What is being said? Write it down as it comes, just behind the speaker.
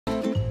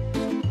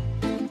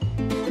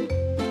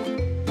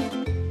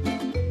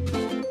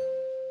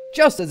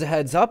Just as a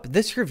heads up,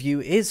 this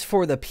review is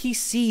for the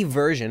PC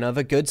version of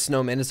A Good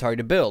Snowman is Hard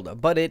to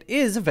Build, but it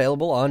is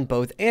available on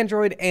both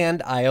Android and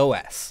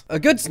iOS. A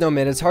Good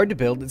Snowman is Hard to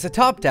Build is a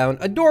top-down,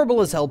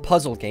 adorable-as-hell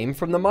puzzle game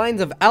from the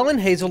minds of Alan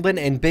Hazelden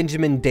and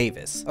Benjamin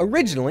Davis.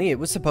 Originally, it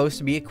was supposed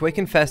to be a quick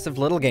and festive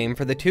little game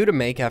for the two to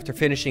make after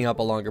finishing up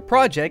a longer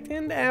project,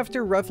 and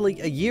after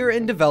roughly a year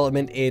in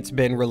development, it's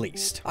been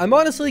released. I'm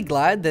honestly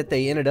glad that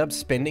they ended up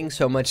spending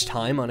so much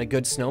time on A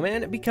Good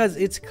Snowman, because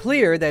it's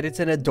clear that it's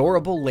an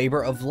adorable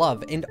labor of love,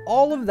 and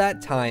all of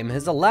that time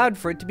has allowed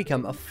for it to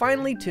become a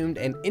finely tuned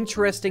and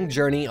interesting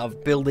journey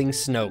of building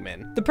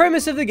snowmen. The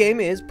premise of the game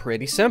is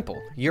pretty simple.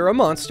 You're a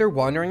monster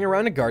wandering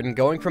around a garden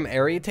going from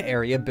area to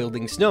area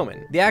building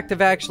snowmen. The act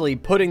of actually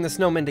putting the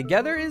snowmen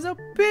together is a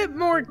bit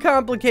more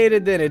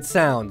complicated than it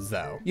sounds,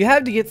 though. You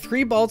have to get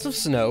 3 balls of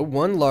snow,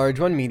 1 large,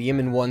 1 medium,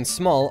 and 1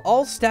 small,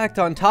 all stacked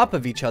on top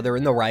of each other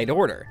in the right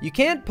order. You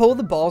can't pull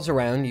the balls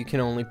around, you can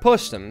only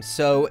push them,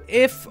 so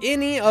if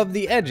any of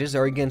the edges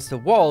are against the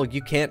wall,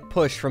 you can't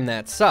push from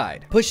that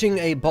side. Pushing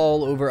a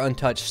ball over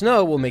untouched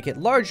snow will make it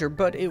larger,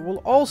 but it will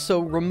also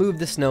remove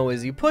the snow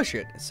as you push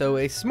it, so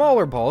a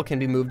smaller ball can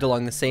be moved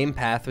along the same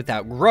path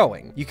without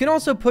growing. You can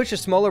also push a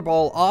smaller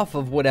ball off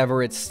of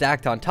whatever it's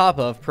stacked on top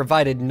of,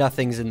 provided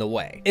nothing's in the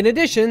way. In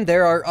addition,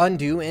 there are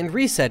undo and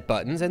reset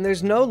buttons, and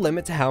there's no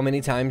limit to how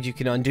many times you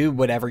can undo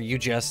whatever you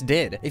just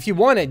did. If you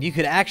wanted, you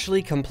could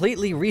actually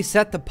completely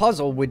reset the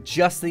puzzle with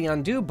just the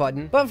undo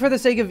button, but for the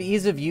sake of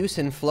ease of use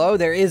and flow,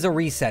 there is a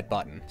reset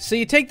button. So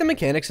you take the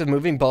mechanics of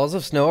moving balls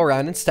of snow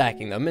around and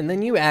stacking them, and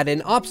then you add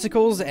in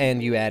obstacles,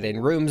 and you add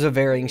in rooms of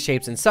varying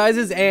shapes and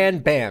sizes,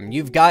 and bam,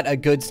 you've got A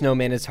Good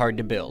Snowman is Hard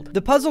to Build.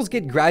 The puzzles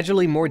get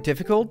gradually more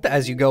difficult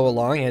as you go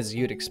along, as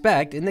you'd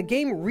expect, and the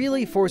game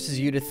really forces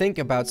you to think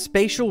about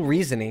spatial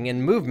reasoning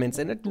and movements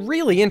in a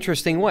really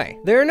interesting way.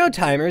 There are no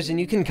timers, and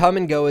you can come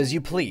and go as you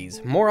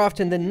please. More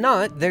often than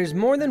not, there's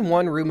more than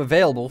one room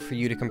available for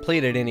you to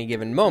complete at any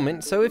given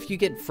moment, so if you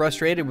get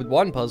frustrated with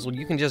one puzzle,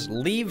 you can just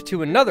leave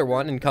to another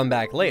one and come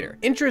back later.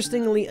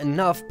 Interestingly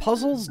enough,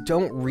 puzzles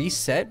don't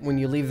reset when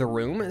you leave the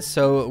room,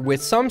 so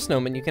with some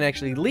snowmen you can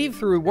actually leave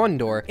through one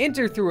door,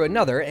 enter through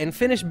another, and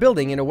finish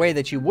building in a way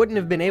that you wouldn't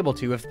have been able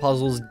to if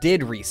puzzles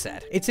did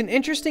reset. It's an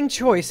interesting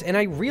choice, and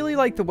I really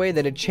like the way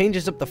that it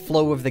changes up the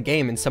flow of the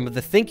game and some of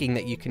the thinking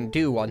that you can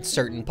do on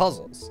certain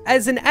puzzles.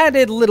 As an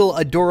added little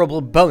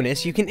adorable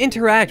bonus, you can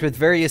interact with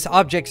various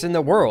objects in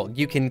the world.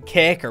 You can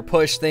kick or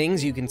push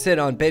things, you can sit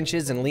on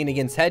benches and lean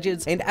against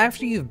hedges, and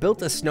after you've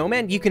built a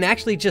snowman, you can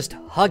actually just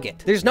hug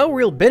it. There's no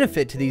real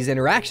benefit to these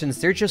interactions,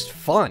 they're just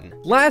fun.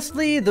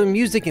 Lastly, the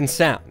music and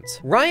sounds.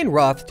 Ryan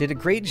Roth did a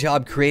great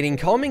job creating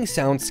calming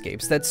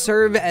soundscapes that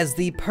serve as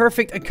the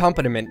perfect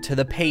accompaniment to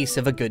the pace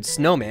of A Good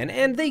Snowman,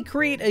 and they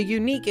create a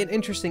unique and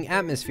interesting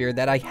atmosphere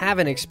that I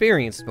haven't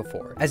experienced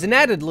before. As an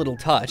added little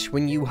touch,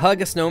 when you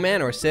hug a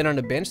snowman or sit on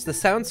a bench, the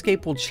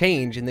soundscape will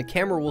change and the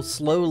camera will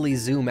slowly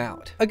zoom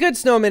out. A Good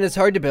Snowman is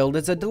Hard to Build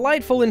is a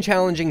delightful and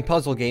challenging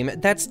puzzle game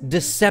that's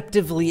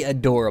deceptively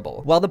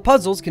adorable. While the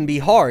puzzles can be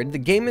hard, the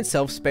game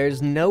itself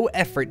spares no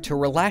effort to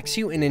relax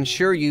you and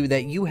ensure you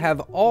that you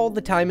have all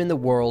the time in the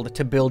world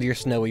to build your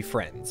snowy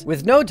friends.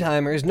 With no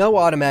timers, no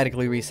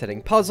automatically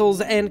resetting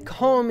puzzles, and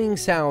calming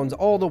sounds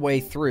all the way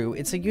through,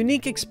 it's a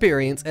unique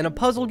experience and a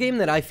puzzle game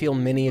that I feel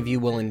many of you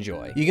will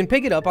enjoy. You can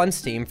pick it up on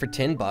Steam for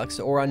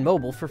 $10 or on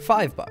mobile for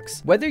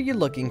 $5. Whether you're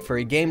looking for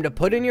a game to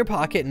put in your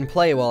pocket and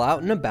play while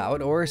out and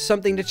about, or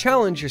something to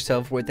challenge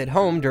yourself with at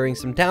home during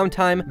some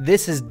downtime,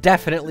 this is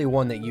definitely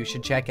one that you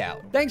should check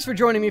out. Thanks for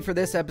joining me for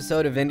this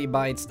episode of Indie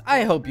Bytes.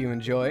 I hope you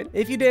enjoyed.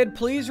 If you did,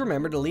 please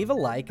remember to leave a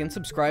like and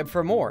subscribe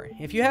for more.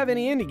 If you have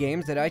any indie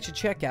games that I should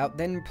check out,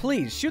 then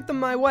please shoot them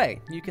my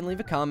way. You can leave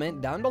a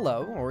comment down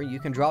below, or you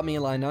can drop me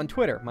a line on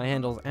Twitter. My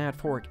handle's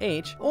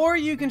 @forkh, or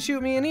you can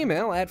shoot me an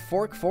email at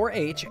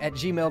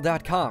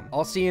fork4h@gmail.com.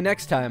 I'll see you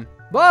next time.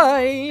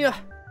 Bye!